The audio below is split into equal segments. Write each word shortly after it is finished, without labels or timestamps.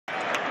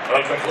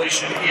A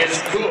completion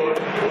is good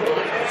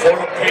for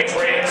the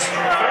Patriots.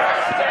 Hiya,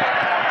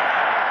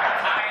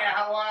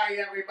 how are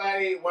you,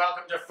 everybody?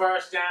 Welcome to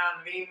First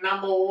Down, the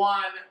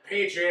 #1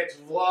 Patriots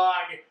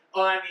vlog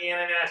on the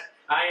internet.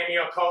 I am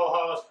your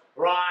co-host,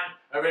 Ron,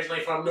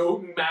 originally from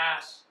Newton,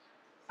 Mass.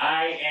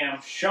 I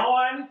am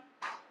Sean,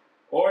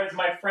 or as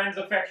my friends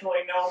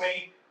affectionately know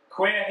me,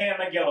 Queer Hair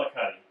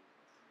McGillicuddy.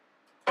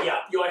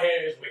 Yeah, your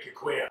hair is wicked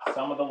queer.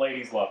 Some of the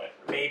ladies love it.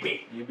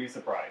 Maybe. You'd be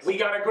surprised. We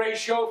got a great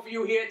show for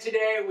you here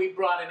today. We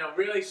brought in a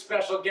really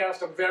special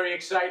guest I'm very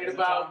excited Is it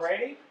about. Tom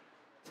Brady?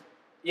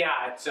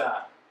 Yeah, it's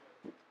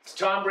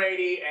Tom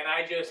Brady, and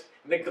I just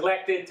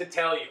neglected to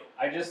tell you.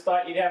 I just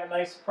thought you'd have a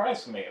nice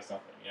surprise for me or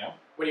something, you know?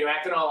 Were you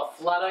acting all a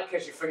flutter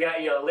because you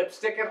forgot your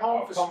lipstick at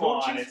home for Come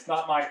smoochies? on, it's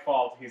not my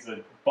fault. He's a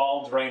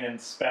ball-draining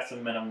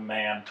specimen of a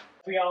man.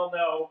 We all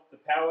know the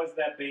powers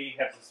that be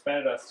have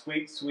suspended a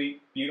sweet,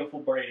 sweet, beautiful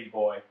Brady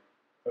boy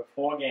for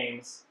 4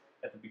 games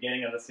at the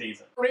beginning of the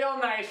season. Real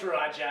nice,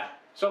 Roger.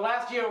 So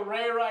last year,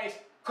 Ray Rice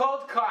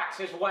cold cocks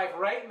his wife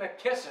right in the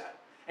kisser.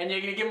 And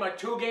you're going to give him a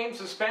 2-game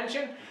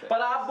suspension?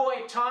 But our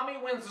boy Tommy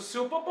wins the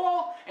Super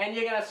Bowl, and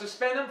you're going to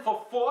suspend him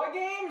for 4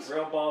 games?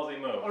 Real ballsy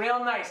move.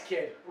 Real nice,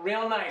 kid.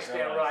 Real nice Real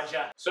there, nice.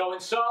 Roger. So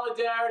in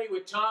solidarity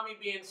with Tommy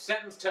being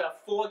sentenced to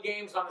 4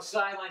 games on the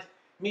sidelines,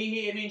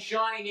 me and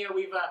Shawnee here,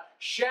 we've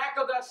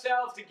shackled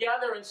ourselves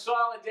together in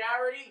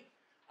solidarity.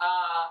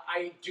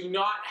 I do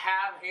not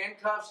have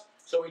handcuffs,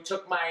 so we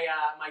took my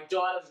my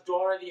daughter's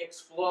Dora the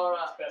Explorer.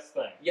 That's the best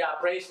thing. Yeah,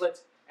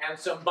 bracelets and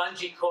some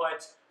bungee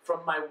cords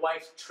from my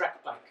wife's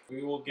Trek bike.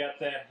 We will get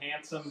that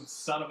handsome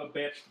son of a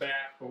bitch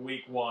back for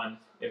week 1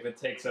 if it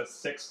takes us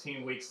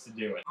 16 weeks to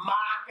do it.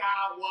 Mark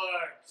our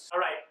words. All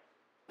right,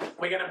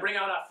 we're gonna bring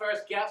out our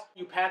first guest.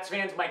 You Pats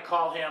fans might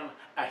call him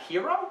a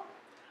hero.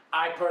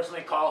 I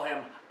personally call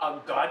him a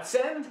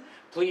godsend.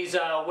 Please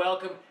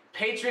welcome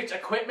Patriots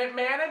Equipment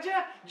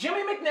Manager,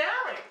 Jimmy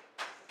McNally.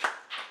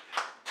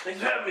 Thanks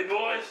for having me,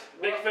 boys.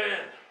 Big fan.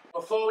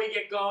 Before we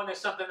get going, there's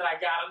something that I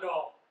gotta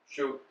know.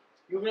 Shoot.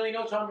 You really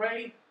know Tom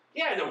Brady?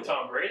 Yeah, I know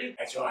Tom Brady.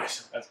 That's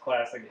awesome. That's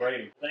classic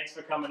Brady. Thanks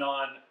for coming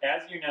on.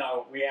 As you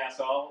know, we ask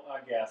all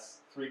our guests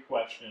 3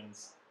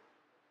 questions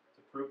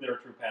to prove they're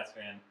a true Pats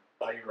fan.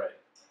 Are you ready?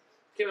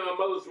 Came out of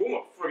my mother's womb,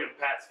 a friggin'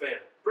 Pats fan.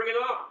 Bring it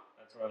on.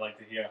 That's what I like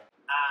to hear.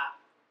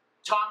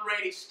 Tom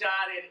Brady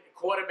started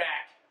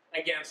quarterback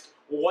against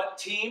what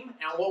team,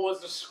 and what was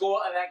the score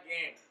of that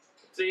game?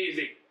 It's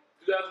easy.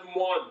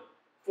 2001,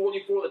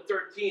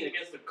 44-13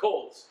 against the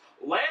Colts.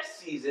 Last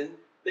season,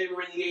 they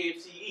were in the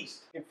AFC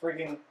East. Get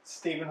freaking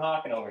Stephen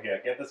Hawking over here.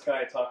 Get this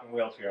guy a talking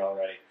wheelchair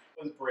already.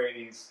 What was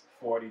Brady's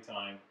 40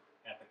 time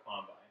at the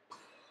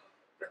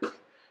combine?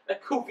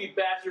 That goofy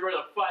bastard ran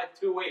a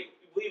 5.28. You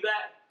believe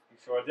that? He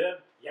sure did.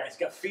 Yeah, he's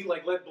got feet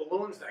like lead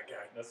balloons, that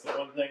guy. That's the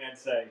one thing I'd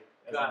say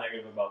as a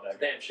negative about that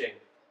guy. Damn shame.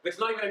 It's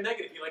not even a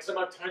negative. He like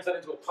somehow turns that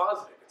into a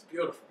positive. It's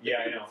beautiful.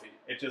 Yeah, I know.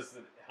 It just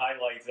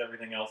highlights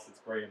everything else that's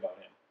great about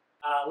him.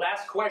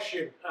 Last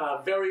question.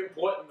 Very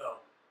important, though.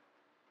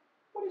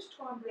 What is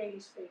Tom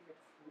Brady's favorite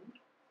food?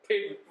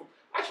 Favorite food.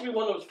 I should be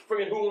one of those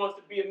friggin' Who Wants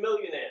to Be a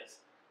Millionaires.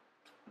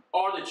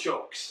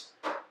 Artichokes.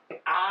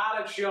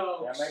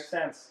 Artichokes. That makes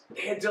sense.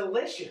 They're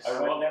delicious. I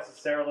wouldn't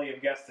necessarily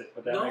have guessed it,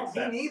 but that makes sense.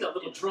 No, me neither. A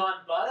little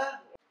drawn butter.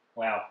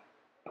 Wow.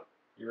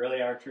 You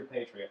really are a true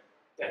patriot.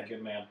 Thank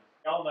Good man.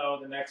 Y'all know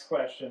the next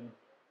question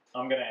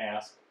I'm going to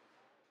ask.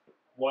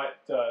 What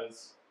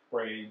does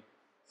Brady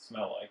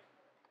smell like?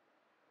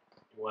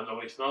 You want to know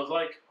what he smells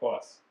like? Of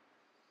course.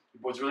 You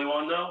boys really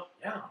want to know?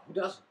 Yeah, who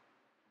doesn't?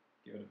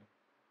 Give it to me.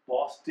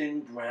 Boston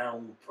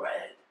brown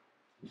bread.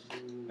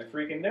 I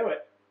freaking knew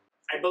it.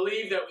 I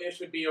believe that this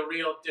would be a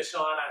real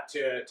dishonor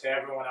to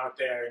everyone out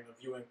there in the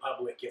viewing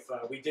public if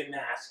we didn't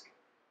ask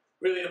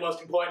really the most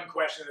important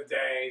question of the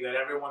day that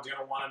everyone's going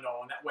to want to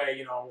know. And that way,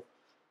 you know,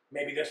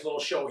 maybe this little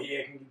show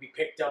here can be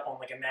picked up on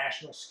like a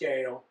national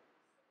scale.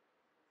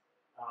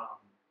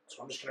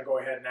 So I'm just going to go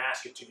ahead and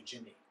ask it to you,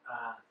 Jimmy.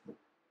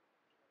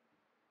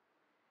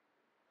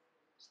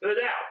 Spit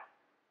it out.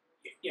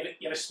 You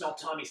ever smell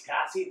Tommy's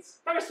car seats?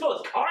 I can smell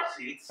his car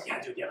seats.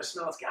 Yeah, dude, you ever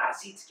smell his car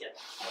seats? Yeah,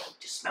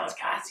 just smell his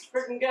car seats.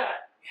 Freaking guy.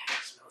 Yeah,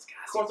 just smell his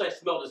car Of seats. course I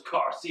smelled his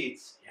car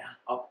seats. Yeah.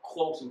 Up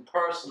close and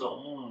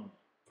personal.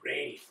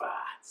 Brady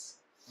farts.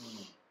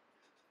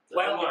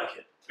 Well, Well, I like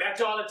it.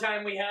 that's all the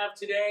time we have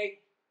today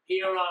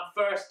here on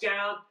First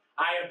Down.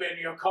 I have been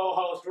your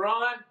co-host,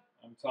 Ron.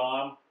 I'm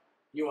Tom.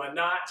 You are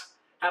not.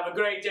 Have a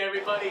great day,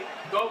 everybody.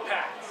 Go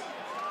Pats.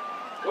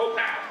 Go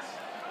Pats.